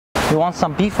You want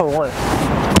some beef or what?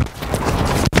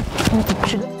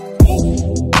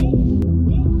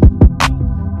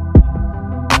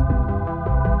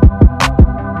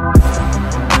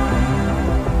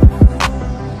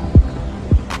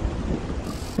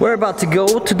 We're about to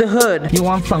go to the hood. You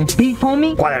want some beef,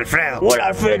 homie? What, Alfredo? What,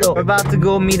 Alfredo? We're about to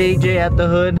go meet AJ at the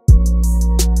hood.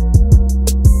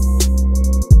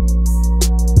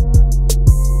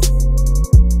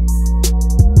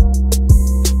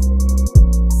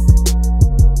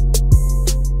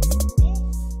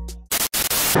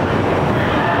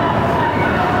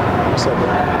 What's up, bro?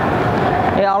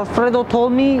 Hey, Alfredo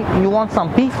told me you want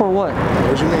some beef or what?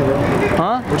 What you mean, bro?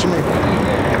 Huh? What you mean?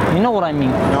 You know what I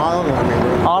mean. No, I don't know what I mean,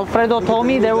 bro. Alfredo told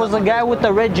me there was a guy with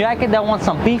a red jacket that wants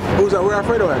some beef. Who's that? Where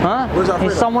Alfredo at? Huh? Where's Alfredo?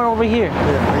 He's somewhere over here.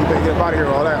 Yeah, you better get up out of here,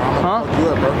 all that. I'm gonna fuck you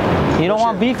up, bro. You don't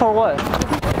want beef or what?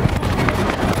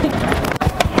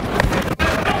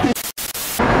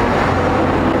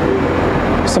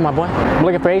 So my boy, I'm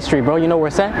looking for A Street, bro. You know where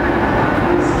it's at?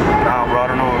 Nah, bro, I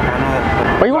don't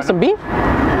know. Bro, you want some beef?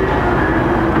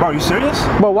 Bro, you serious?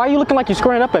 Bro, why are you looking like you're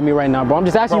squaring up at me right now, bro? I'm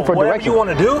just asking you for whatever directions. you want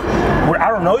to do, I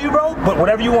don't know you, bro, but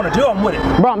whatever you want to do, I'm with it.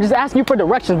 Bro, I'm just asking you for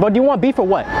directions, bro. Do you want beef or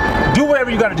what? Do whatever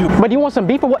you got to do. But do you want some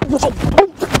beef or what?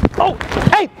 Oh,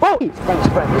 hey, bro!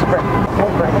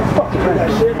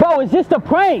 Bro, it's just a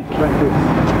prank!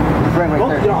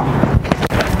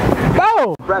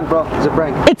 Bro! Prank, bro. It's a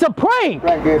prank. It's a prank!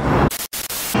 Prank, dude.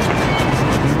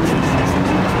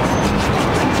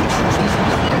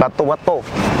 What?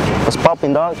 What's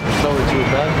poppin', dog? So with you,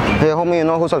 dog? Hey, homie, you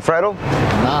know who's Alfredo?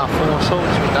 Nah, fool, so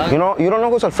with you, dog? You don't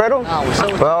know who's Alfredo? Nah, what's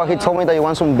up with Well, you, he told me that you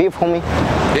want some beef, homie.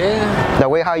 Yeah. The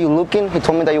way how you looking, he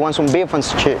told me that you want some beef and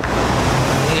shit.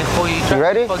 Yeah, fool, you trying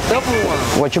ready? to get fucked up or what?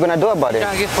 What you gonna do about it?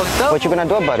 Trying to get fucked up? What you gonna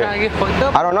do about it? Trying to get fucked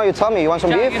up? I don't know, you tell me. You want some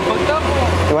Trying beef? to get fucked up or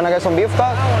what? You wanna get some beef,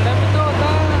 dog? Nah, well, let me know,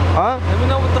 dog. Huh? Let me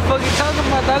know what the fuck you talking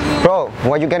about, dog. Bro,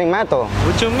 why you getting mad though?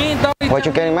 What you mean, dog? What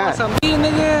you getting mad? Some beef,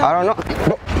 nigga. I don't know.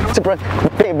 Bro, it's a prank.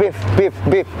 Beef.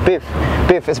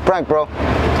 It's a prank, bro.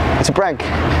 It's a prank.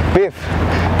 Beef,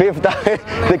 dog.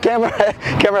 The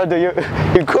camera, do you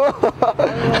cool?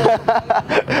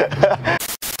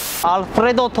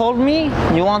 Alfredo told me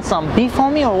you want some beef,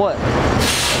 homie, or what?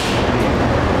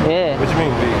 Yeah. What you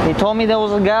mean, beef? He told me there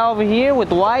was a guy over here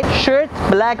with white shirt,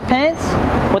 black pants,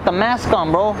 with a mask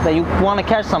on, bro, that you want to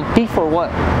catch some beef or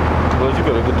what? Well, you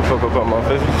better get the fuck up out my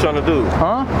face. What you trying to do?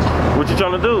 Huh? What you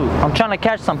trying to do? I'm trying to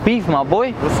catch some beef, my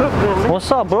boy. What's up, man?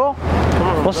 What's up, bro?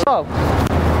 What's up?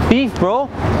 Beef, bro.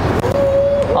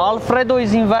 Alfredo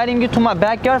is inviting you to my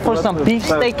backyard for some beef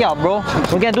stakeout, bro.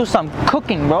 We're gonna do some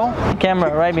cooking, bro.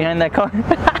 Camera right behind that car.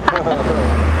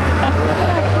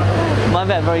 My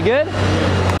bad, very good.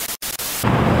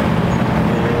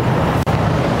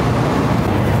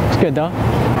 It's good, dog.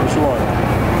 What you want?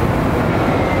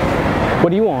 What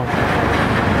do you want?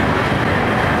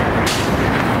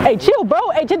 Hey, chill, bro.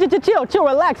 Hey, chill,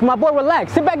 relax, my boy,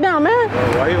 relax. Sit back down, man.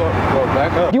 Why you want to go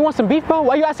back up? Do you want some beef, bro?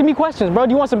 Why are you asking me questions, bro?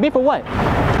 Do you want some beef or what?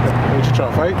 What you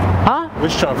trying to fight? Huh?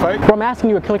 What you trying to fight? Bro, I'm asking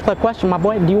you a clear question, my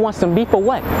boy. Do you want some beef or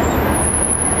what?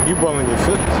 You balling your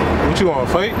foot. What you want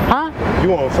to fight? Huh? You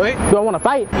want to fight? Do I want to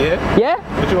fight? Yeah.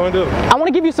 Yeah? What you want to do? I want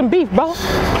to give you some beef, bro.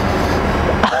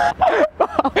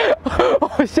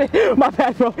 Oh shit, my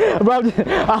bad, bro. Bro,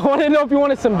 I want to know if you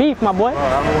wanted some beef, my boy.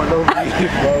 I don't want no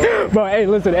beef, bro. Bro, hey,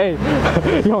 listen, hey.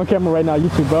 You're on camera right now,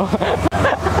 YouTube, bro.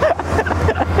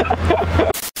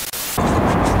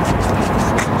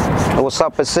 What's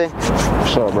up, PC?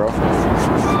 What's up, bro?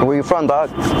 Where you from,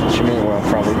 dog? What you mean where I'm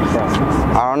from? Where you from?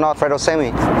 I don't know, Alfredo sent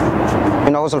me.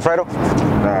 You know who's Alfredo?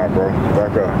 Nah, bro.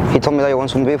 Back up. He told me that you want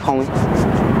some beef, homie.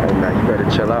 Hey, man, you better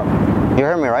chill out. You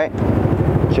heard me, right?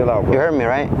 Chill out, bro. You heard me,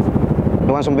 right? You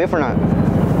want some beef or not? I'm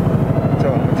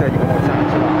gonna tell you one more time.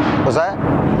 Chill out. What's that?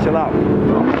 Chill out.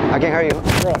 I can't hear you.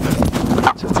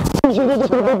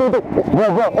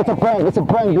 Bro, it's a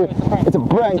prank, dude. It's a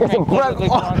prank. Go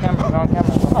on camera.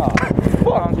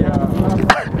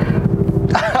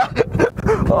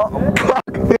 Oh, fuck.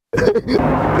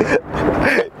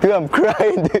 Dude, I'm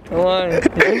crying, dude. What?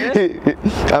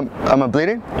 Am I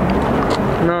bleeding?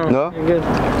 No. No? You're good.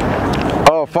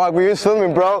 Oh, fuck, we were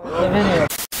swimming, bro.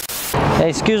 Hey,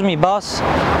 excuse me, boss.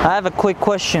 I have a quick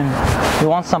question. You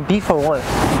want some beef or what?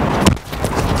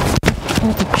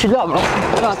 Chill out, bro.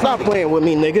 Stop playing with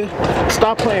me, nigga.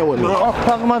 Stop playing with me. I'm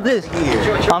talking about this.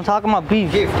 I'm talking about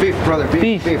beef. Beef, brother.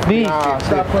 Beef. Nah,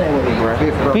 stop playing with me,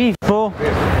 bro. Beef, bro.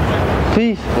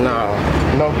 Beef. Nah,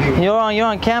 no beef. You're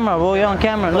on camera, bro. You're on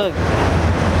camera. Look.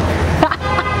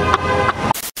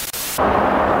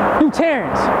 You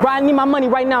Terrence, bro, I need my money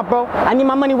right now, bro.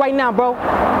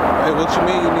 Hey, what you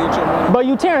mean you need your money? Bro,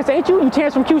 you Terrence, ain't you? You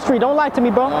Terrence from Q Street. Don't lie to me,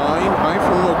 bro. I ain't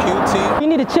from no QT. You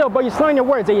need to chill, bro. You're slurring your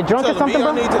words. Are you drunk or something,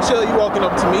 bro? I need to chill. You walking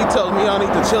up to me telling me I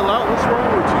need to chill out? What's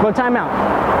wrong with you? Bro, time out.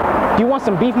 Do you want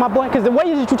some beef, my boy? Because the way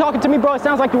you're talking to me, bro, it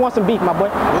sounds like you want some beef, my boy.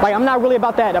 Like, I'm not really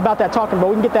about that talking, bro.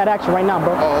 We can get that action right now,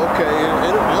 bro. Oh, okay.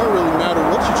 It don't really matter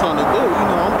what you're trying to do. You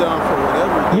know, I'm down for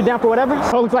whatever. You down for whatever?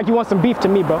 Bro, it looks like you want some beef to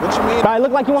me, bro. What you mean? Bro, it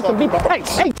look like you want some beef. Hey,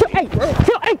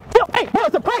 bro,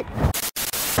 it's a prank.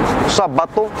 What's up,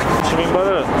 Bato? What you mean by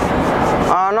that?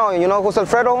 No, you know who's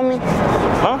Alfredo, homie?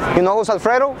 Huh? You know who's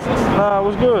Alfredo? Nah,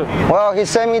 what's good? Well, he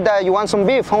sent me that you want some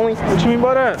beef, homie. What you mean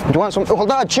by that? You want some?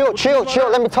 Hold on, chill.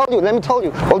 Let me tell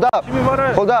you. Hold up. What you mean by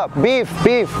that? Hold up.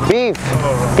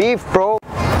 Beef, bro.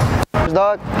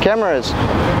 Dog, cameras.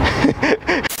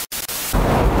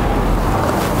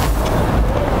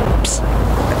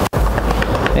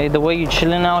 Hey, the way you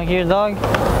chilling out here, dog?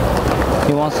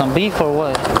 You want some beef or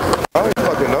what? I don't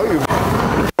fucking know you.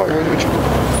 What you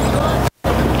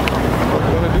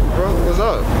wanna do, bro? What's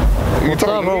up? What's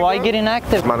up, bro? Why you getting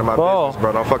active? Mind my business,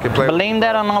 bro. Don't fucking play. Blame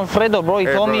that on Alfredo, bro. He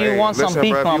told me you want some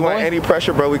beef, bro, my if you want boy. any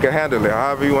pressure, bro, we can handle it.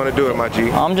 However you want to do it, my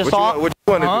G. I'm just what you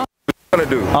want to do? What you want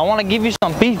to do? I want to give you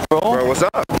some beef, bro. Bro, what's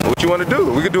up? What you want to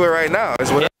do? We can do it right now.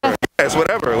 It's whatever. Yeah. It's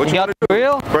whatever. What You you got want the to do?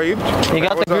 grill? Bro, you got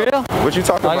the what's up? grill? What you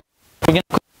talking about?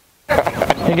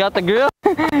 You got the grill?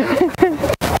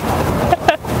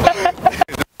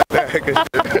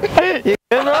 You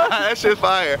good, bro? That shit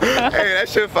fire. Hey, that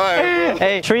shit fire.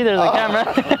 Hey, Tree, there's a camera.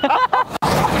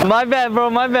 My bad, bro,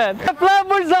 my bad.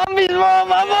 Flatbush zombies, bro,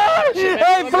 my boy.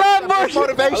 Hey, Flatbush.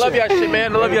 Motivation. I love y'all shit,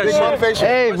 man. I love y'all shit. Motivation.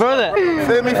 Hey, brother.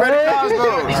 Feel me, Freddie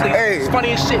Cosmo. Hey, It's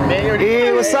funny as shit, man.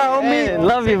 hey, what's up, homie? Hey,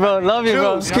 love you, bro. Love you,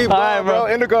 bro. Juice, keep All going, right, bro.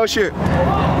 Indigo shit.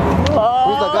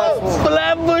 Oh,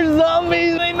 Flatbush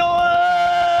zombies, they know us.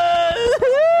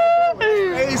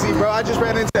 Crazy, bro. I just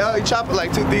ran into L.A. Chopper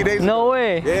like 2-3 days ago. No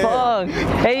way. Yeah. Fuck.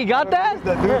 Hey, you got that?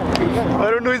 I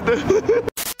don't know his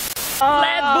the.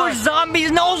 Flatbush zombies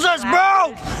knows us,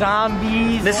 bro.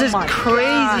 Zombies. This is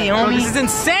crazy, homie. This is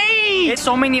insane.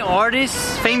 So many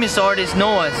artists, famous artists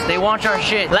know us. They watch our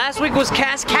shit. Last week was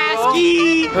Kasky.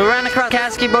 Kasky. We ran across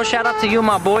Kasky, bro. Shout out to you,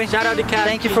 my boy. Shout out to Kasky.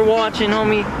 Thank you for watching,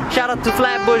 homie. Shout out to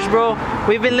Flatbush, bro.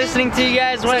 We've been listening to you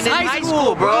guys when in high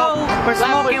school, bro. We're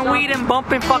smoking weed and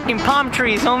bumping fucking palm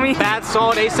trees, homie. Bad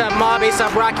Salt, ASAP Mob,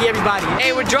 ASAP Rocky, everybody.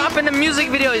 Hey, we're dropping the music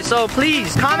videos, so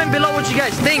please comment below what you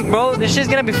guys think, bro. This shit's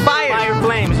gonna be fire. Fire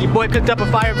Flames. Your boy cooked up a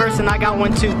fire verse and I got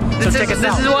one too. So check us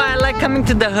out. This is why I like coming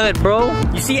to the hood, bro.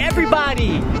 You see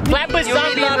everybody. Flatbush You meet a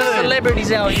Zombie lot of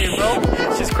celebrities out here, bro.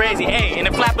 It's just crazy. Hey, and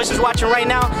if Flatbush is watching right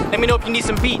now, let me know if you need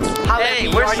some beats. Holla at me. Hey,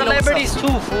 You we're already know what's up. celebrities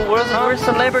too, fool. We're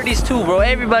celebrities too, bro.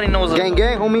 Everybody knows us.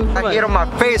 Gang, homie. I get on my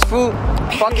face, fool.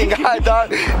 Fucking guy,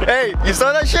 dog. Hey, you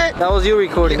saw that shit? That was you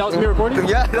recording. That was me recording?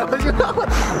 Yeah, that was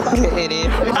you. Idiot.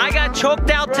 I got choked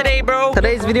out today, bro.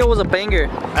 Today's video was a banger.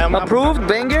 Approved?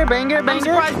 Banger. I'm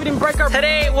surprised we didn't break our...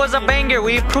 Today was a banger.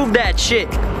 We approved that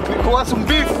shit. You want some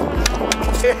beef?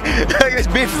 This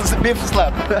beef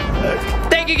slap.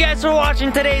 Thank you guys for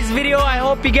watching today's video. I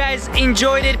hope you guys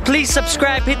enjoyed it. Please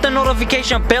subscribe, hit the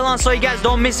notification bell on so you guys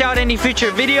don't miss out any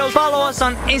future videos. Follow us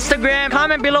on Instagram.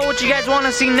 Comment below what you guys want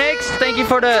to see next. Thank you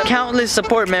for the countless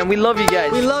support, man. We love you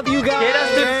guys. We love you guys.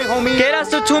 Get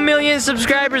us to 2 million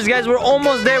subscribers, guys. We're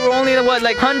almost there. We're only what,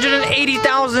 like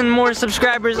 180,000 more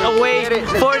subscribers away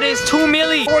for this 2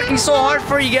 million. We're working so hard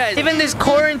for you guys. Even this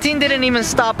quarantine didn't even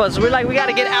stop us. We're like, we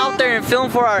gotta get out there and film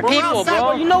for our people, outside,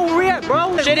 bro. You know where we're at,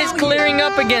 bro. Shit is clearing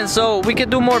up again, so we could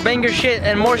do more banger shit,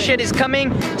 and more shit is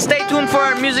coming. Stay tuned for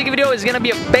our music video. It's gonna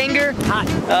be a banger. Hot.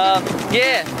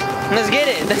 Yeah, let's get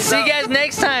it. Let's see you guys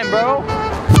next time, bro.